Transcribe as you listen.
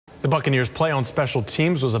Buccaneers' play on special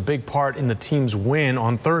teams was a big part in the team's win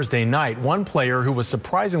on Thursday night. One player who was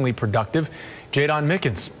surprisingly productive, Jaydon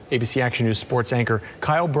Mickens. ABC Action News sports anchor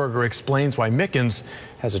Kyle Berger explains why Mickens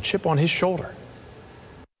has a chip on his shoulder.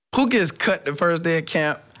 Who gets cut the first day of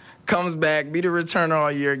camp, comes back, be the returner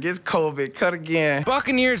all year, gets COVID, cut again?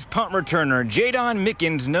 Buccaneers punt returner Jaydon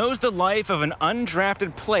Mickens knows the life of an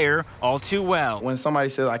undrafted player all too well. When somebody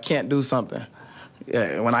says, I can't do something,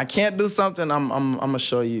 when I can't do something, I'm going to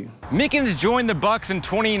show you. Mickens joined the Bucs in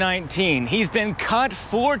 2019. He's been cut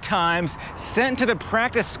 4 times, sent to the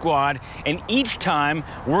practice squad, and each time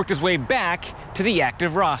worked his way back to the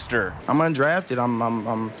active roster. I'm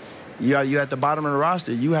undrafted. You at the bottom of the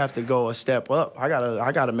roster. You have to go a step up. I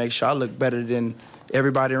gotta make sure I look better than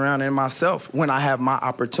everybody around and myself when I have my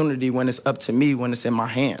opportunity, when it's up to me, when it's in my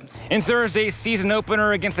hands. In Thursday's season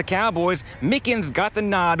opener against the Cowboys, Mickens got the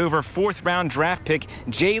nod over 4th-round draft pick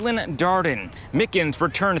Jaylon Darden. Mickens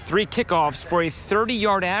returned 3 kickoffs for a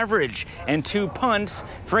 30-yard average and 2 punts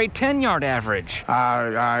for a 10-yard average.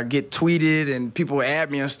 I get tweeted and people add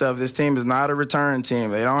me and stuff. This team is not a return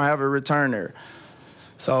team. They don't have a returner.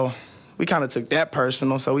 So we kind of took that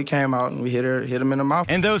personal, so we came out and we hit him in the mouth.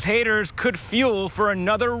 And those haters could fuel for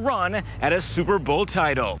another run at a Super Bowl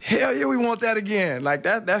title. Hell yeah, we want that again. Like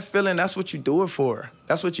that feeling, that's what you do it for.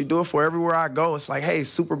 That's what you do it for. Everywhere I go, it's like, hey,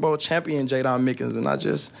 Super Bowl champion Jaydon Mickens, and not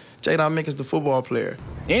just Jaydon Mickens, the football player.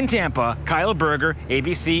 In Tampa, Kyle Berger,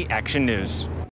 ABC Action News.